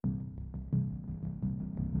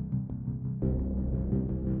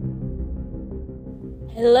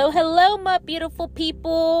Hello, hello, my beautiful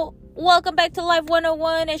people. Welcome back to Life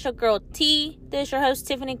 101. It's your girl T. This is your host,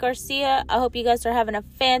 Tiffany Garcia. I hope you guys are having a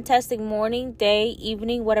fantastic morning, day,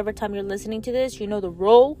 evening, whatever time you're listening to this. You know the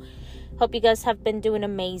role. Hope you guys have been doing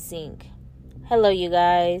amazing. Hello, you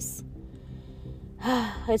guys.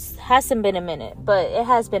 It hasn't been a minute, but it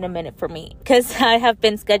has been a minute for me because I have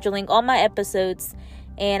been scheduling all my episodes,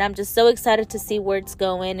 and I'm just so excited to see where it's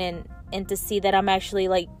going and to see that I'm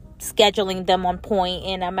actually scheduling them on point,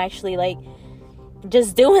 and I'm actually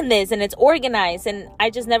just doing this, and it's organized. And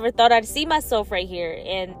I just never thought I'd see myself right here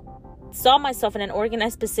and saw myself in an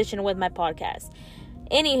organized position with my podcast.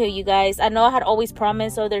 Anywho, you guys, I know I had always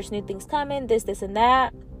promised, there's new things coming, this and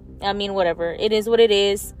that. I mean, whatever, it is what it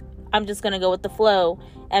is. I'm just gonna go with the flow,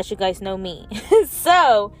 as you guys know me.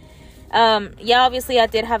 So obviously I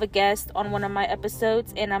did have a guest on one of my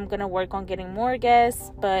episodes, and I'm gonna work on getting more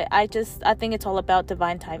guests, but I think it's all about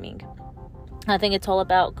divine timing. I think it's all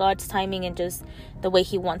about God's timing and just the way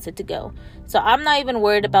he wants it to go. So I'm not even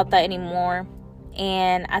worried about that anymore.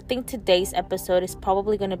 And I think today's episode is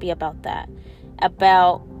probably going to be about that,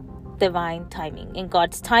 about divine timing and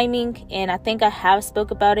God's timing. And I think I have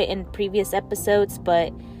spoke about it in previous episodes,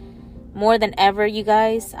 but more than ever, you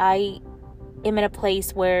guys, I am in a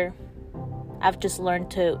place where I've just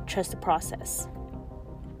learned to trust the process.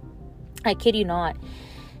 I kid you not.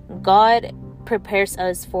 God prepares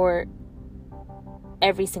us for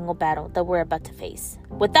every single battle that we're about to face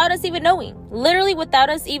without us even knowing, literally without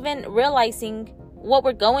us even realizing what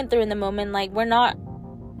we're going through in the moment.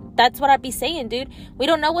 That's what I'd be saying, dude. We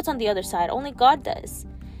don't know what's on the other side. Only God does.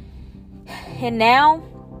 And now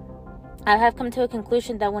I have come to a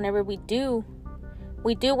conclusion that whenever we do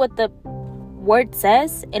what the word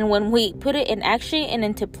says, and when we put it in action and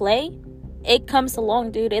into play, it comes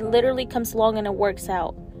along, dude. It literally comes along and it works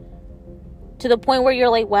out to the point where you're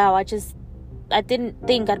like, wow, I didn't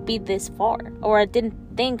think I'd be this far, or I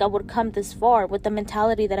didn't think I would come this far with the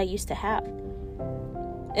mentality that I used to have.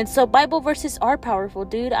 And so Bible verses are powerful,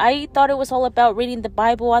 dude. I thought it was all about reading the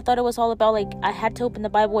Bible. I thought it was all about I had to open the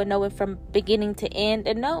Bible and know it from beginning to end.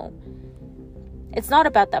 And no, it's not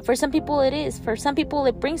about that. For some people it is. For some people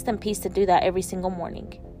it brings them peace to do that every single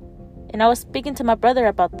morning. And I was speaking to my brother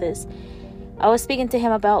about this. I was speaking to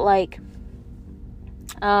him about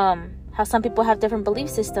how some people have different belief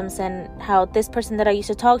systems, and how this person that I used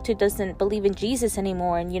to talk to doesn't believe in Jesus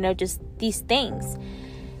anymore, and just these things.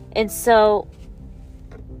 And so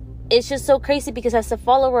it's just so crazy, because as a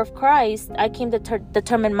follower of Christ, I came to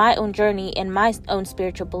determine my own journey and my own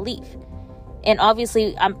spiritual belief. And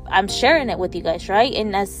obviously I'm sharing it with you guys, right?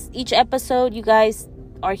 And as each episode, you guys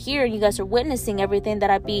are here, you guys are witnessing everything that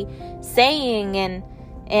I be saying,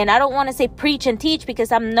 and I don't want to say preach and teach,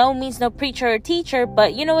 because I'm no means no preacher or teacher,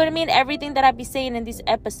 but you know what I mean? Everything that I be saying in these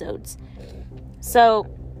episodes. So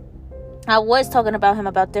I was talking about him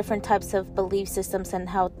about different types of belief systems and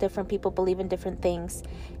how different people believe in different things.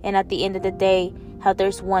 And at the end of the day, how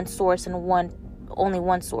there's one source and only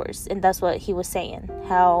one source. And that's what he was saying.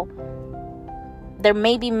 How there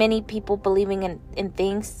may be many people believing in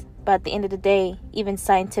things, but at the end of the day, even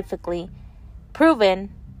scientifically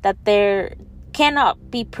proven, that there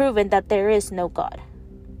cannot be proven that there is no God.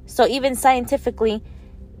 So even scientifically,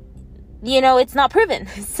 it's not proven.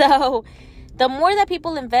 So the more that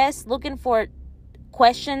people invest looking for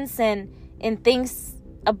questions and things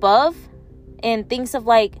above, and things of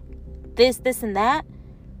this and that,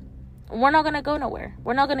 we're not going to go nowhere.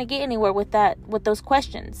 We're not going to get anywhere with those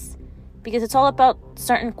questions, because it's all about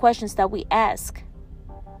certain questions that we ask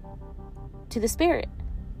to the Spirit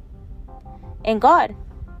and God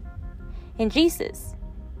and Jesus.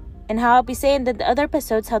 And how I'll be saying that the other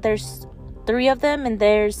episodes, how there's 3 of them and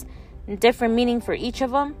there's different meaning for each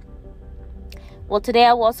of them. Well, today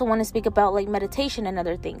I also want to speak about meditation and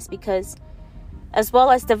other things, because as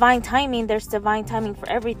well as divine timing, there's divine timing for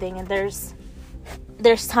everything. And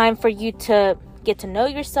there's time for you to get to know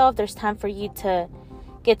yourself. There's time for you to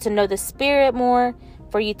get to know the Spirit more,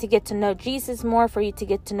 for you to get to know Jesus more, for you to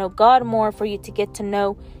get to know God more, for you to get to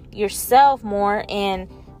know yourself more, and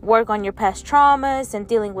work on your past traumas and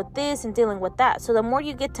dealing with this and dealing with that. So the more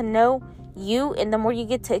you get to know you, and the more you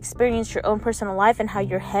get to experience your own personal life and how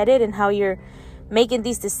you're headed and how you're making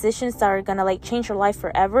these decisions that are gonna change your life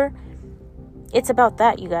forever, it's about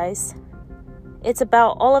that, you guys. It's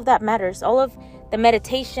about all of that matters. All of the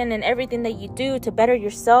meditation and everything that you do to better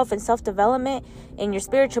yourself and self-development and your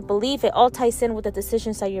spiritual belief, it all ties in with the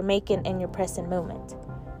decisions that you're making in your present moment.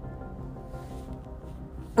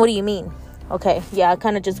 What do you mean? Okay, yeah, I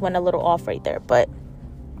kind of just went a little off right there. But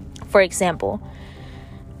for example,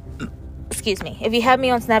 excuse me, if you have me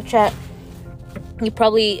on Snapchat, you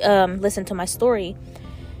probably listened to my story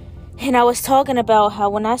And I was talking about how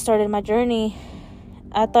when I started my journey,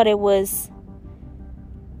 I thought it was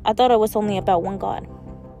only about one God.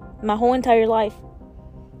 My whole entire life,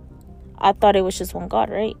 I thought it was just one God,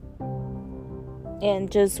 right?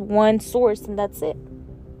 And just one source, and that's it.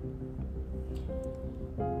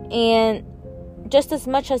 And just as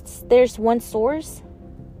much as there's one source,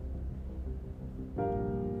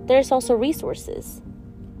 there's also resources.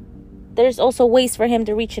 There's also ways for him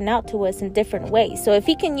to reaching out to us in different ways. So if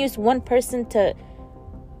he can use one person to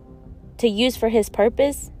use for his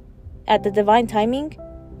purpose at the divine timing,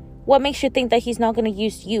 what makes you think that he's not going to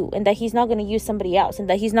use you, and that he's not going to use somebody else, and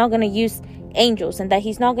that he's not going to use angels, and that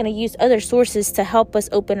he's not going to use other sources to help us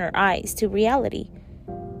open our eyes to reality?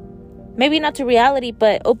 Maybe not to reality,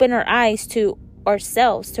 but open our eyes to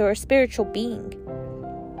ourselves, to our spiritual being.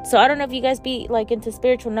 So I don't know if you guys be like into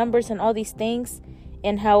spiritual numbers and all these things,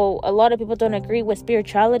 and how a lot of people don't agree with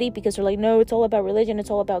spirituality because they're like, no, it's all about religion, it's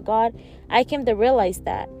all about God. I came to realize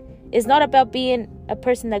that it's not about being a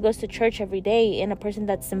person that goes to church every day and a person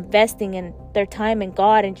that's investing in their time in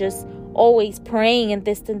God and just always praying and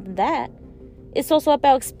this and that. It's also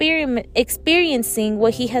about experiencing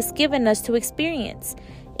what he has given us to experience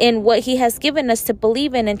and what he has given us to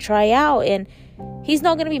believe in and try out. And he's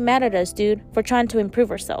not going to be mad at us, dude, for trying to improve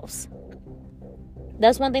ourselves.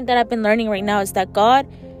 That's one thing that I've been learning right now, is that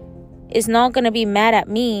God is not going to be mad at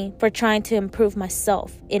me for trying to improve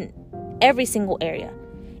myself in every single area.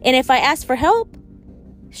 And if I ask for help,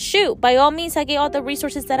 shoot, by all means, I get all the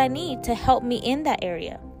resources that I need to help me in that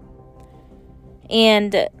area.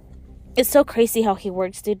 And it's so crazy how he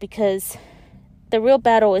works, dude, because the real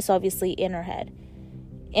battle is obviously in our head,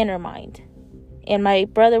 in our mind. And my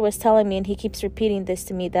brother was telling me, and he keeps repeating this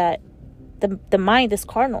to me, that the mind is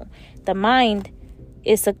carnal. The mind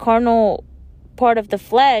is a carnal part of the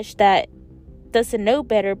flesh that doesn't know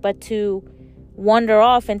better but to wander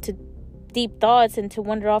off into deep thoughts and to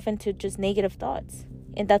wander off into just negative thoughts.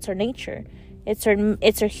 And that's our nature. It's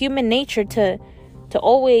our human nature to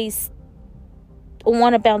always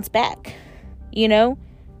want to bounce back, you know?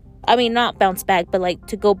 I mean, not bounce back, but like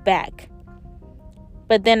to go back.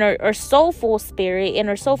 But then our soulful spirit and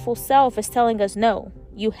our soulful self is telling us, no,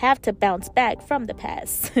 you have to bounce back from the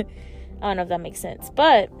past. I don't know if that makes sense,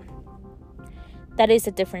 but that is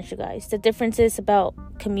the difference, you guys. The difference is about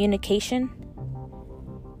communication.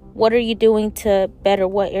 What are you doing to better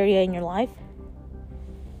what area in your life?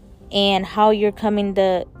 And how you're coming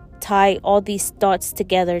to tie all these thoughts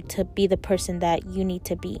together to be the person that you need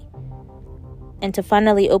to be. And to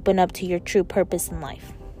finally open up to your true purpose in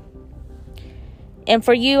life. And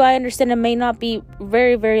for you, I understand it may not be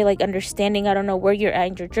very, very like understanding. I don't know where you're at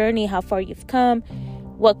in your journey, how far you've come,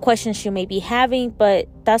 what questions you may be having, but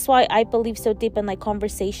that's why I believe so deep in like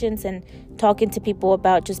conversations and talking to people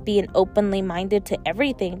about just being openly minded to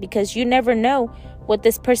everything, because you never know what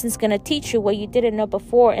this person's going to teach you, what you didn't know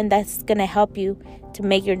before, and that's going to help you to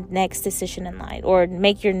make your next decision in life, or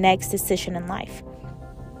make your next decision in life.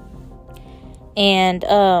 And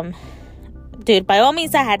dude, by all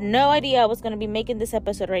means, I had no idea I was going to be making this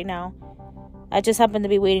episode right now. I just happened to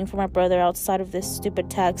be waiting for my brother outside of this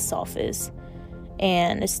stupid tax office.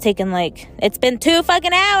 And it's been 2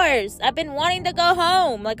 fucking hours. I've been wanting to go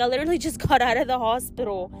home. Like, I literally just got out of the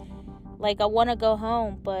hospital. Like, I want to go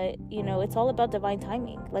home. But, you know, it's all about divine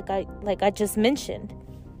timing. Like I just mentioned.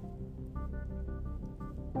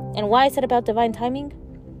 And why is it about divine timing?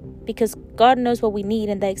 Because God knows what we need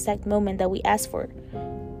in the exact moment that we ask for it.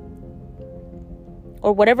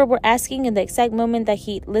 Or whatever we're asking in the exact moment that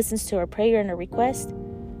he listens to our prayer and our request.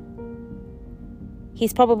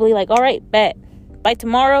 He's probably like, all right, bet. By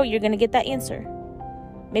tomorrow, you're going to get that answer.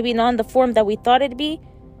 Maybe not in the form that we thought it'd be,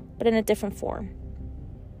 but in a different form.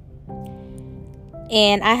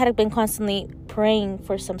 And I had been constantly praying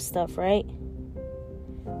for some stuff, right?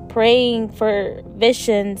 Praying for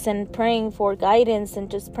visions and praying for guidance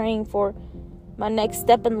and just praying for my next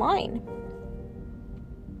step in line.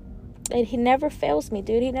 And he never fails me,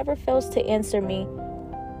 dude. He never fails to answer me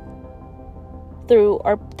through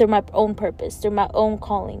my own purpose, through my own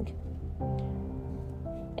calling.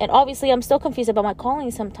 And obviously, I'm still confused about my calling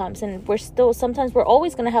sometimes. And sometimes we're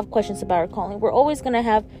always going to have questions about our calling. We're always going to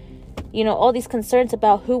have, you know, all these concerns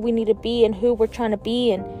about who we need to be and who we're trying to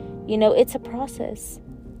be. And, you know, it's a process.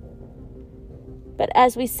 But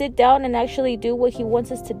as we sit down and actually do what he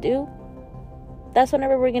wants us to do, that's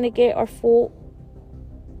whenever we're going to get our full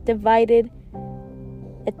divided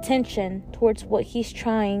attention towards what he's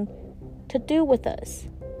trying to do with us.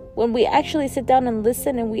 When we actually sit down and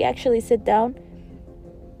listen, and we actually sit down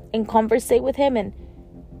and conversate with him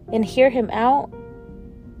and hear him out,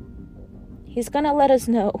 he's gonna let us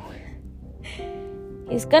know.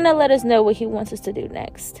 He's gonna let us know what he wants us to do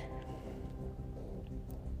next.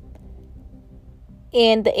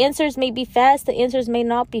 And the answers may be fast, the answers may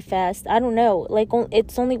not be fast. I don't know. Like,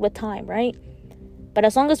 it's only with time, right? But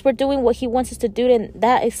as long as we're doing what he wants us to do in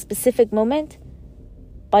that specific moment,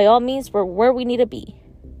 by all means, we're where we need to be.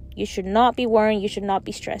 You should not be worrying. You should not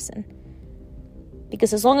be stressing.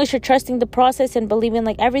 Because as long as you're trusting the process and believing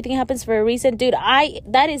like everything happens for a reason, dude,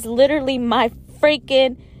 that is literally my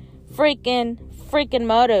freaking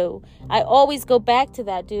motto. I always go back to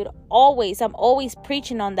that, dude. Always. I'm always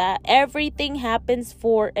preaching on that. Everything happens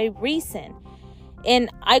for a reason. And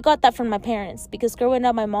I got that from my parents. Because growing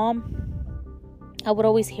up, my mom, I would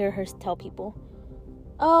always hear her tell people,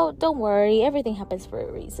 oh, don't worry, everything happens for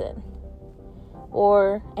a reason.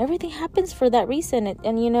 Or everything happens for that reason.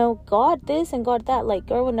 And you know, God this and God that. Like,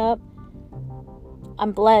 growing up,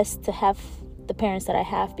 I'm blessed to have the parents that I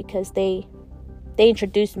have, because they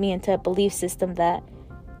introduced me into a belief system that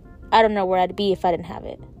I don't know where I'd be if I didn't have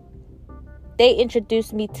it. They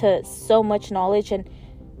introduced me to so much knowledge, and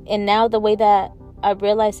now the way that I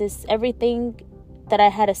realize is everything that I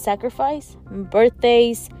had to sacrifice,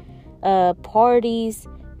 birthdays, parties,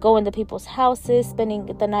 going to people's houses, spending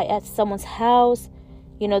the night at someone's house,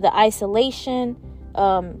 you know, the isolation,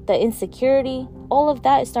 the insecurity, all of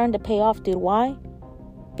that is starting to pay off, dude. Why?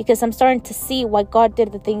 Because I'm starting to see why God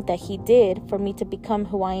did the thing that he did for me to become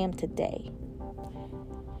who I am today.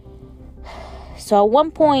 So at one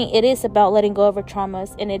point, it is about letting go of our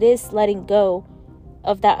traumas, and it is letting go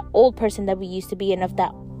of that old person that we used to be and of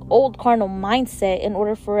that old carnal mindset in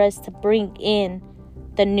order for us to bring in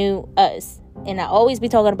the new us. And I always be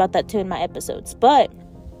talking about that too in my episodes. But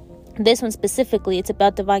this one specifically, it's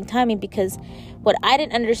about divine timing, because what I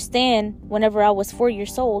didn't understand whenever I was 4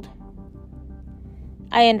 years old,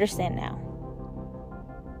 I understand now.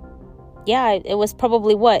 Yeah, it was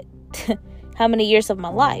probably what? How many years of my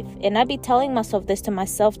life? And I'd be telling myself this to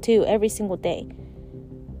myself too every single day.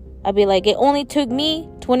 I'd be like, it only took me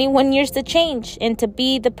 21 years to change and to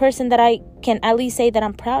be the person that I can at least say that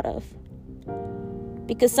I'm proud of.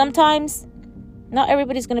 Because sometimes not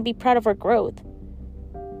everybody's going to be proud of our growth.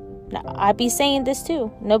 Now, I'd be saying this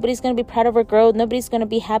too. Nobody's going to be proud of our growth. Nobody's going to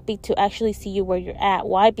be happy to actually see you where you're at.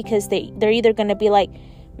 Why? Because they're either going to be like,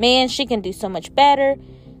 man, she can do so much better.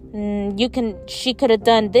 She could have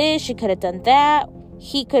done this. She could have done that.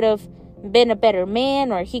 He could have been a better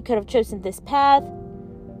man, or he could have chosen this path.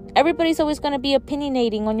 Everybody's always going to be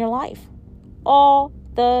opinionating on your life all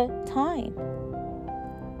the time.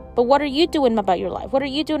 But what are you doing about your life? What are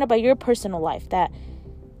you doing about your personal life that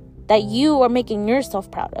you are making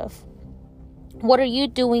yourself proud of? What are you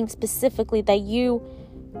doing specifically that you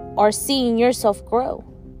are seeing yourself grow?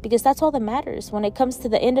 Because that's all that matters. When it comes to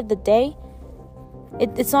the end of the day,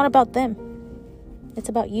 it's not about them. It's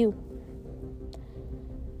about you.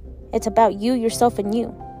 It's about you, yourself, and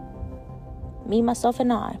you. Me, myself,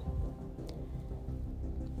 and I.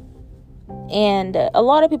 And a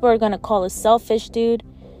lot of people are going to call us selfish, dude.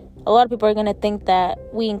 A lot of people are going to think that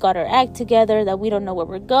we ain't got our act together, that we don't know where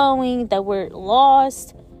we're going, that we're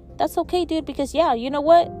lost. That's okay, dude, because, yeah, you know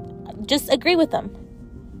what? Just agree with them.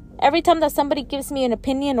 Every time that somebody gives me an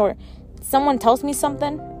opinion or someone tells me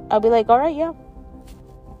something, I'll be like, all right, yeah,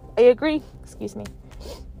 I agree. Excuse me.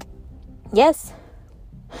 Yes.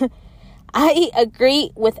 I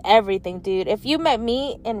agree with everything, dude. If you met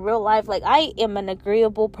me in real life, like, I am an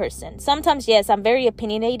agreeable person. Sometimes, yes, I'm very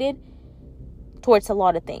opinionated towards a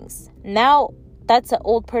lot of things. Now, that's an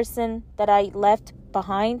old person that I left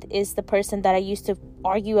behind, is the person that I used to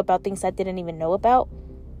argue about things I didn't even know about.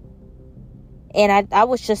 And I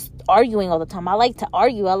was just arguing all the time. I like to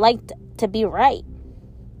argue. I like to be right.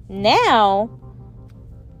 Now,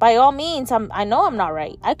 by all means, I know I'm not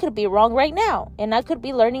right. I could be wrong right now. And I could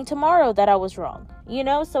be learning tomorrow that I was wrong. You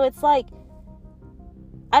know? So it's like,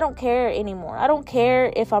 I don't care anymore. I don't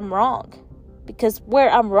care if I'm wrong. Because where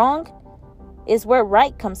I'm wrong is where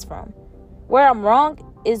right comes from. Where I'm wrong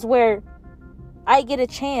is where I get a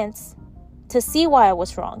chance to see why I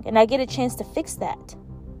was wrong. And I get a chance to fix that.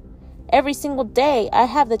 Every single day, I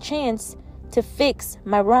have the chance to fix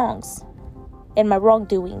my wrongs and my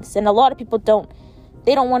wrongdoings. And a lot of people don't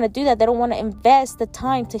want to do that. They don't want to invest the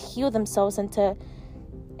time to heal themselves and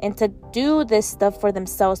to do this stuff for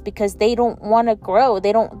themselves, because they don't want to grow.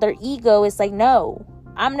 Their ego is like, no,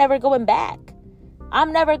 I'm never going back.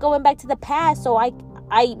 I'm never going back to the past. So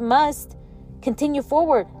I must continue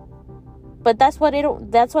forward. But that's what they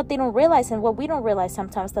don't realize, and what we don't realize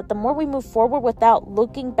sometimes, that the more we move forward without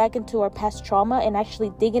looking back into our past trauma and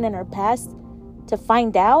actually digging in our past to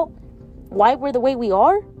find out why we're the way we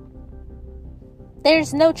are,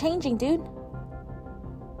 there's no changing, dude.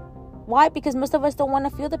 Why? Because most of us don't want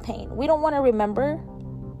to feel the pain. We don't want to remember.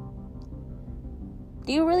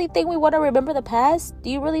 Do you really think we want to remember the past? Do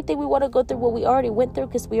you really think we want to go through what we already went through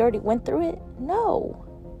because we already went through it? No.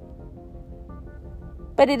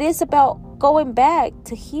 But it is about going back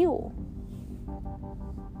to heal.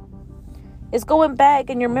 It's going back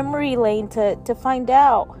in your memory lane to find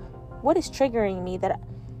out what is triggering me. That,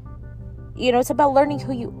 it's about learning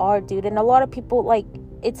who you are, dude. And a lot of people, like,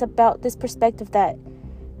 it's about this perspective that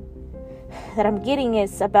I'm getting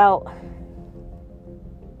is about,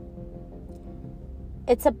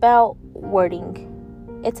 it's about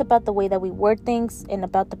wording. It's about the way that we word things and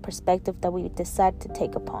about the perspective that we decide to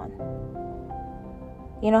take upon.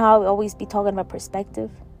 You know how I always be talking about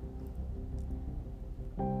perspective?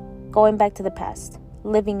 Going back to the past,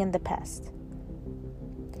 living in the past.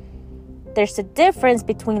 There's a difference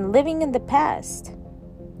between living in the past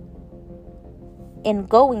and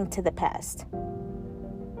going to the past.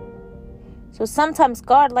 So sometimes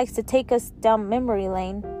God likes to take us down memory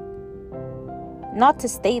lane, not to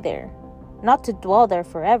stay there, not to dwell there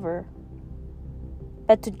forever,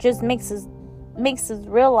 but to just makes us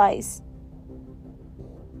realize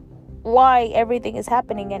why everything is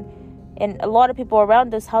happening, and a lot of people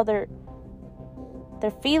around us, how they're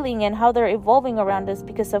feeling and how they're evolving around us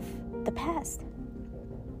because of the past.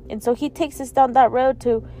 And so he takes us down that road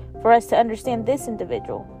for us to understand this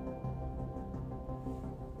individual.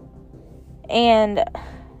 And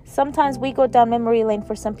sometimes we go down memory lane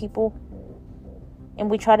for some people, and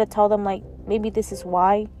we try to tell them, like, maybe this is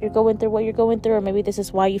why you're going through what you're going through, or maybe this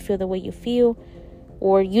is why you feel the way you feel,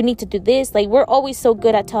 or you need to do this. Like, we're always so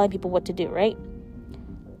good at telling people what to do, right?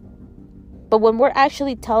 But when we're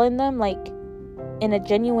actually telling them, like, in a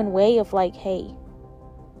genuine way of, like, hey,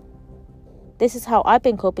 this is how I've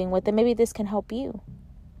been coping with it, maybe this can help you.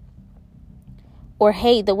 Or,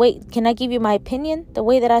 hey, can I give you my opinion? The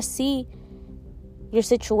way that I see your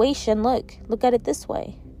situation, look at it this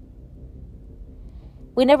way.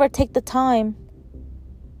 We never take the time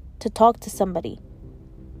to talk to somebody.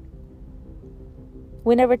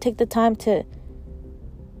 We never take the time to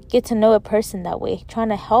get to know a person that way, trying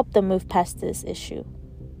to help them move past this issue.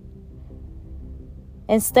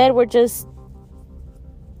 Instead, we're just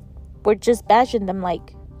bashing them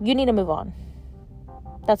like, you need to move on.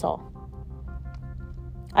 That's all.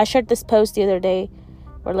 I shared this post the other day,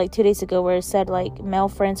 or like 2 days ago, where it said, like, male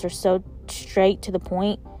friends are so straight to the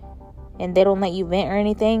point and they don't let you vent or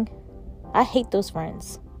anything. I hate those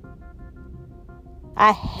friends.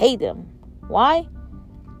 I hate them. Why?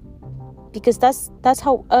 Because that's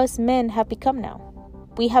how us men have become now.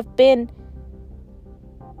 We have been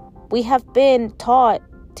taught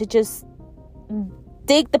to just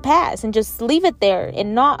dig the past and just leave it there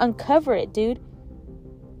and not uncover it, dude.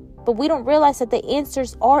 But we don't realize that the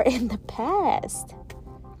answers are in the past.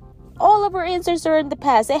 All of our answers are in the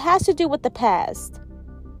past. It has to do with the past.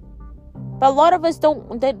 But a lot of us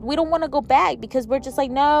we don't want to go back because we're just like,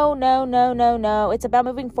 no. It's about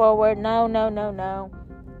moving forward. No.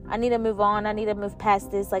 I need to move on. I need to move past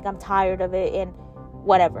this. Like, I'm tired of it and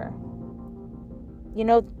whatever.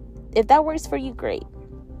 If that works for you, great.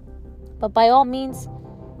 But by all means,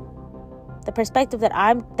 the perspective that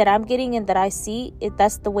I'm getting and that I see,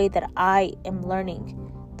 that's the way that I am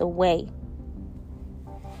learning the way.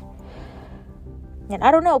 And I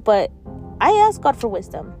don't know, but I ask God for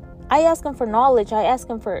wisdom. I ask him for knowledge. I ask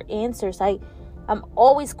him for answers. I'm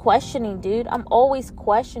always questioning, dude. I'm always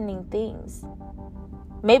questioning things.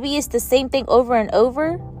 Maybe it's the same thing over and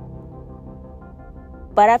over,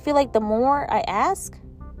 but I feel like the more I ask,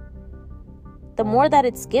 the more that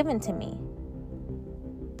it's given to me.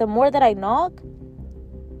 The more that I knock,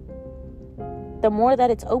 the more that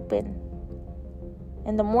it's open.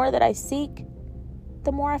 And the more that I seek,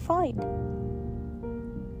 the more I find.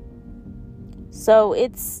 So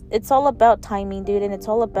it's all about timing, dude, and it's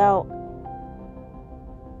all about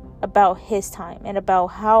his time and about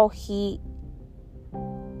how he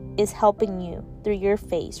is helping you through your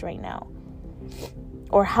phase right now,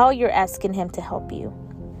 or how you're asking him to help you.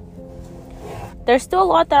 There's still a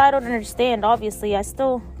lot that I don't understand. Obviously, I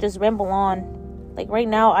still just ramble on. Like right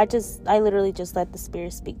now, I literally just let the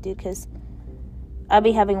spirit speak, dude, because I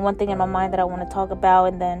be having one thing in my mind that I want to talk about,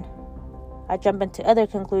 and then I jump into other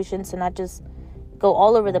conclusions, and I just go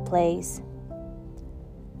all over the place.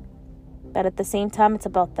 But at the same time, it's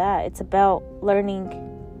about that. It's about learning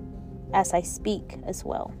as I speak as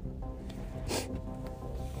well.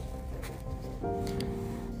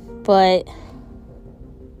 But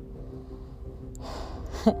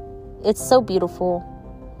it's so beautiful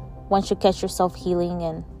once you catch yourself healing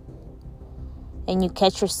and you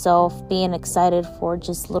catch yourself being excited for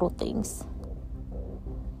just little things.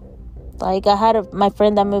 Like, I had my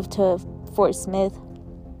friend that moved to Fort Smith.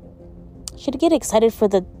 She'd get excited for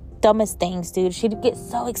the dumbest things, dude. She'd get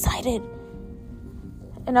so excited.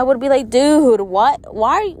 And I would be like, dude,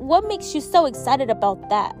 what makes you so excited about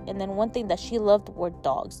that? And then one thing that she loved were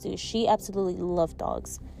dogs, dude. She absolutely loved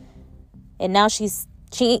dogs. And now she's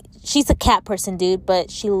a cat person, dude,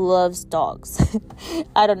 but she loves dogs.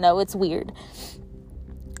 I don't know, it's weird.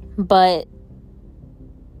 But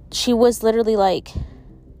she was literally like,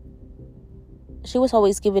 she was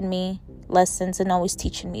always giving me lessons and always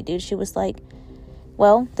teaching me, dude. She was like,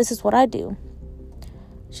 well, this is what I do.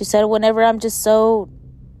 She said, whenever I'm just so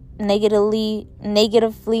negatively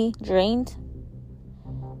drained,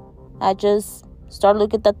 I just start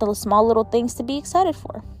looking at the small little things to be excited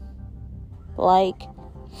for. Like,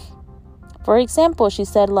 for example, she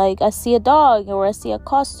said, like, I see a dog, or I see a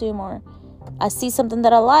costume, or I see something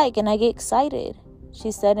that I like and I get excited.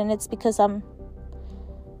 She said, and it's because I'm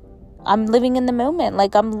living in the moment.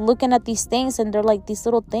 Like, I'm looking at these things and they're like these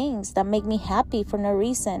little things that make me happy for no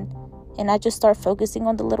reason. And I just start focusing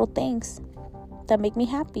on the little things that make me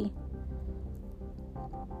happy.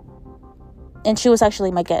 And she was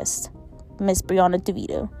actually my guest, Miss Brianna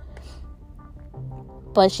DeVito.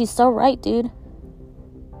 But she's so right, dude.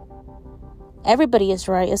 Everybody is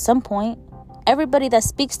right at some point. Everybody that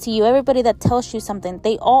speaks to you, everybody that tells you something,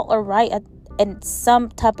 they all are right in some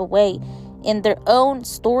type of way. In their own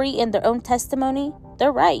story, in their own testimony,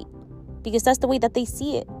 they're right. Because that's the way that they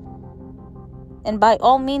see it. And by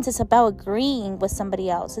all means, it's about agreeing with somebody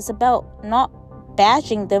else. It's about not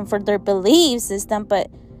bashing them for their belief system,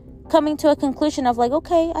 but coming to a conclusion of like,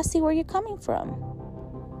 okay, I see where you're coming from.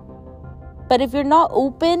 But if you're not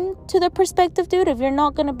open to their perspective, dude, if you're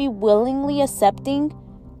not going to be willingly accepting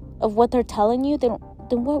of what they're telling you, then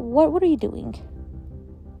what are you doing?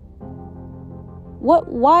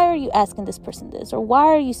 Why are you asking this person this? Or why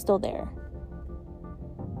are you still there?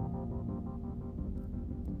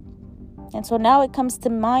 And so now it comes to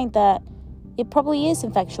mind that it probably is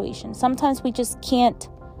infatuation. Sometimes we just can't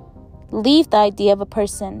leave the idea of a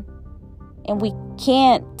person, and we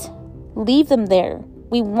can't leave them there.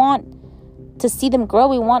 We want to see them grow.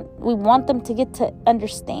 We want them to get to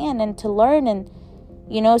understand and to learn, and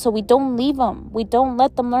so we don't leave them. We don't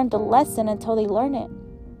let them learn the lesson until they learn it.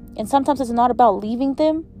 And sometimes it's not about leaving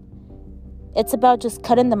them. It's about just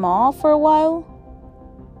cutting them off for a while,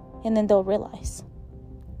 and then they'll realize.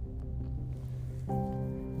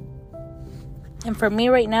 And for me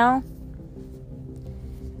right now,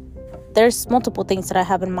 there's multiple things that I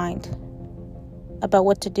have in mind about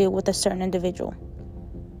what to do with a certain individual.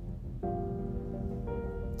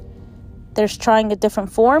 There's trying a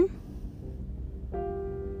different form.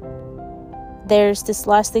 There's this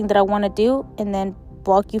last thing that I want to do and then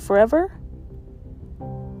block you forever.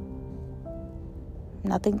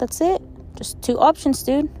 And I think that's it. Just 2 options,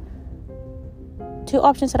 dude. 2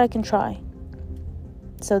 options that I can try.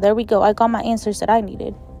 So there we go. I got my answers that I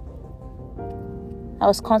needed. I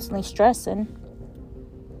was constantly stressing.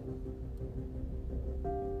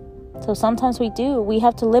 So sometimes we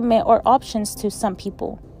have to limit our options to some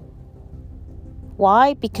people.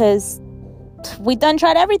 Why? Because we done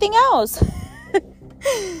tried everything else.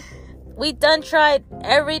 We done tried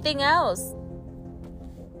everything else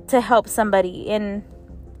to help somebody. And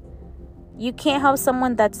you can't help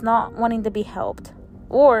someone that's not wanting to be helped.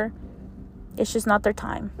 Or it's just not their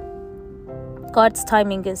time. God's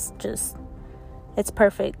timing is it's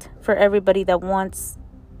perfect for everybody that wants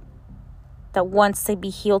to be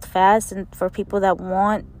healed fast, and for people that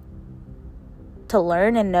want to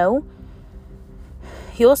learn and know.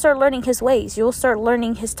 You'll start learning his ways. You'll start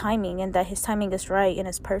learning his timing, and that his timing is right and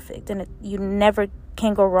is perfect, and you never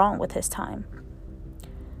can go wrong with his time.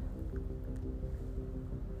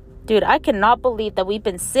 Dude, I cannot believe that we've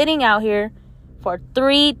been sitting out here for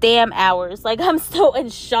 3 damn hours. Like, I'm still in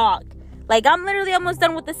shock. Like, I'm literally almost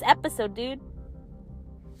done with this episode, dude.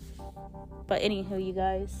 But anywho, you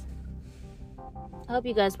guys, I hope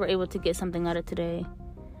you guys were able to get something out of today.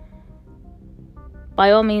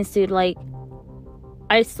 By all means, dude, like,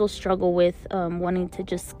 I still struggle with wanting to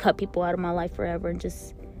just cut people out of my life forever and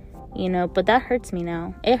just, but that hurts me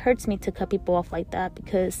now. It hurts me to cut people off like that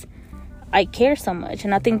because I care so much.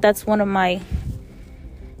 And I think that's one of my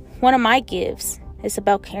gifts. It's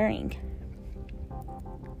about caring.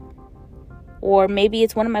 Or maybe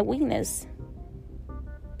it's one of my weaknesses.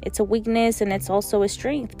 It's a weakness and it's also a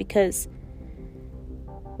strength, because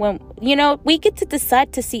when, we get to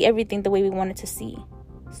decide to see everything the way we want it to see.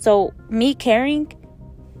 So me caring,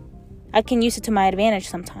 I can use it to my advantage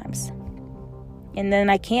sometimes. And then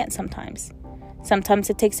I can't sometimes. Sometimes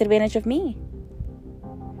it takes advantage of me.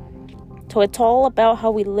 So it's all about how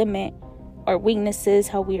we limit our weaknesses,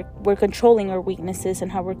 how we're controlling our weaknesses,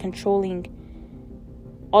 and how we're controlling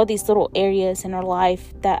all these little areas in our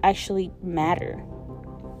life that actually matter.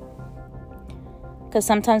 Because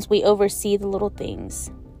sometimes we oversee the little things.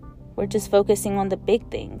 We're just focusing on the big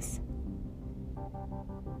things.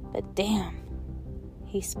 But damn,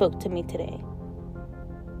 he spoke to me today.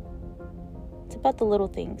 It's about the little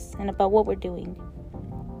things and about what we're doing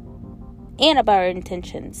and about our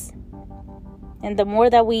intentions. And the more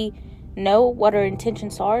that we know what our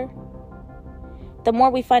intentions are, the more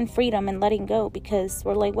we find freedom in letting go, because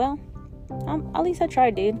we're like, well, at least I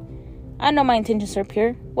tried, dude. I know my intentions are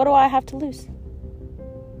pure. What do I have to lose?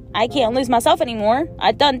 I can't lose myself anymore.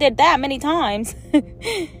 I done did that many times.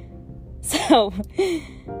 So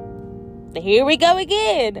here we go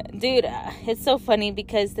again. Dude, it's so funny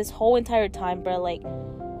because this whole entire time, bro, like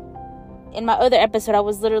in my other episode, I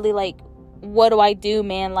was literally like, what do I do,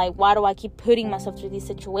 man? Like, why do I keep putting myself through these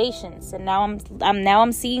situations? And now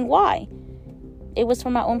I'm seeing why. It was for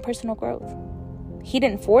my own personal growth. He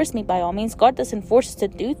didn't force me, by all means. God doesn't force us to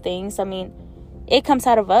do things. I mean, it comes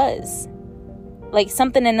out of us. Like,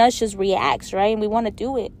 something in us just reacts, right? And we want to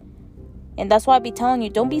do it. And that's why I be telling you,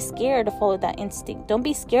 don't be scared to follow that instinct. Don't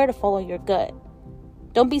be scared to follow your gut.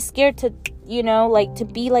 Don't be scared to, like, to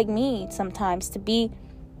be like me sometimes, to be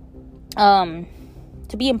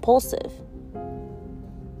impulsive.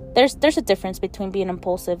 There's a difference between being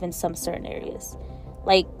impulsive in some certain areas.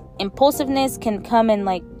 Like, impulsiveness can come in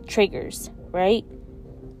like triggers, right?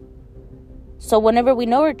 So whenever we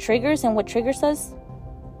know our triggers and what triggers us,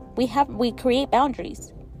 we create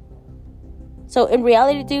boundaries. So in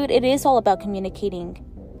reality, dude, it is all about communicating.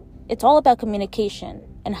 It's all about communication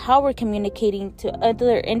and how we're communicating to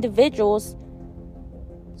other individuals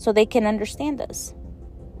so they can understand us.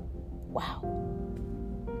 Wow.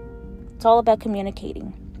 It's all about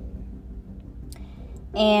communicating.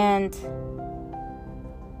 And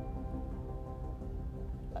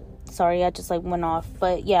sorry, I just like went off.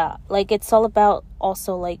 But yeah, like it's all about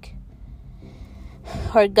also like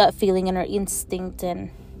our gut feeling and our instinct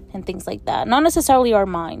and things like that. Not necessarily our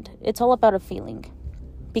mind. It's all about a feeling.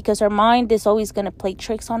 Because our mind is always going to play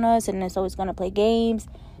tricks on us, and it's always going to play games.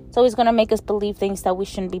 It's always going to make us believe things that we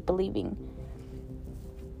shouldn't be believing.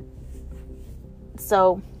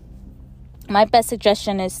 So my best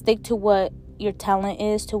suggestion is stick to what your talent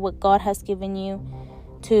is, to what God has given you,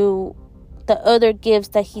 to the other gifts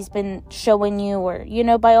that he's been showing you, or,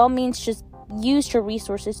 by all means, just use your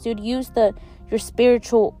resources, dude. Use your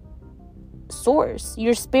spiritual source,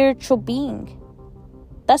 your spiritual being.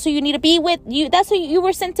 That's who you need to be with. That's who you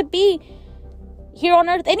were sent to be here on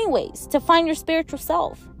earth anyways, to find your spiritual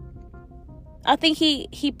self. I think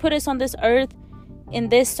he put us on this earth in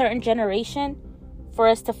this certain generation for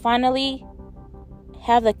us to finally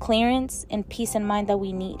have the clearance and peace in mind that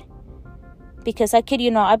we need. Because I kid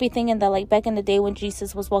you not, I'd be thinking that like back in the day when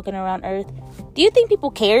Jesus was walking around earth, do you think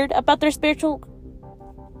people cared about their spiritual?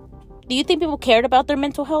 Do you think people cared about their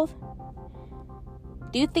mental health?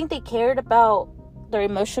 Do you think they cared about their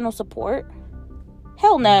emotional support?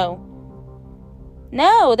 Hell no.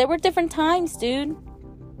 No, there were different times, dude.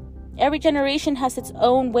 Every generation has its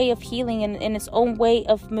own way of healing and its own way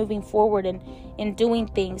of moving forward and doing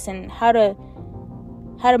things and how to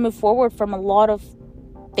move forward from a lot of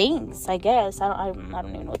things, I guess. I don't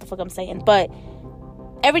even know what the fuck I'm saying. But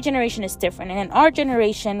every generation is different. And in our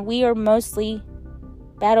generation, we are mostly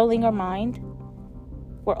battling our mind.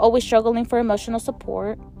 We're always struggling for emotional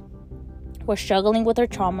support. We're struggling with our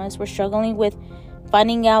traumas. We're struggling with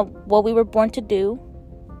finding out what we were born to do.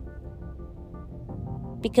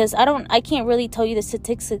 Because I can't really tell you the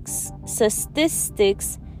statistics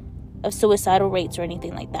of suicidal rates or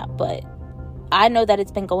anything like that. But I know that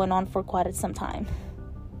it's been going on for quite some time.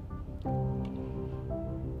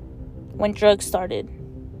 When drugs started.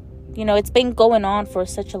 It's been going on for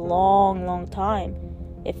such a long, long time.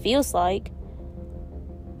 It feels like.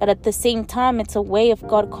 But at the same time, it's a way of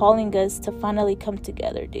God calling us to finally come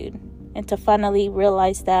together, dude. And to finally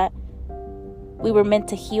realize that we were meant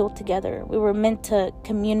to heal together. We were meant to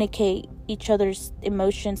communicate each other's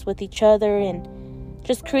emotions with each other and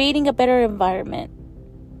just creating a better environment.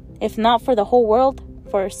 If not for the whole world,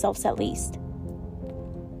 for ourselves at least.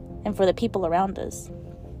 And for the people around us.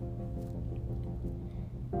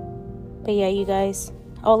 But yeah, you guys,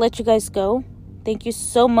 I'll let you guys go. Thank you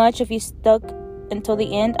so much if you stuck until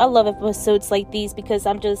the end. I love episodes like these because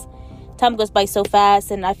time goes by so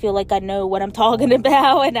fast and I feel like I know what I'm talking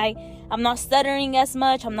about, and I'm not stuttering as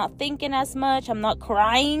much, I'm not thinking as much, I'm not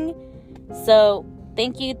crying. So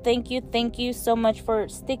thank you so much for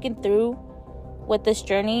sticking through with this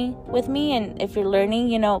journey with me. And if you're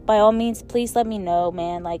learning, by all means, please let me know,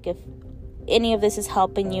 man. Like, if any of this is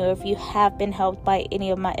helping you, if you have been helped by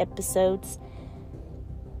any of my episodes.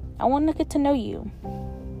 I want to get to know you.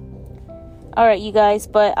 Alright, you guys,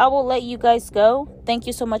 but I will let you guys go. Thank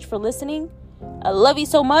you so much for listening. I love you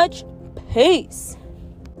so much. Peace.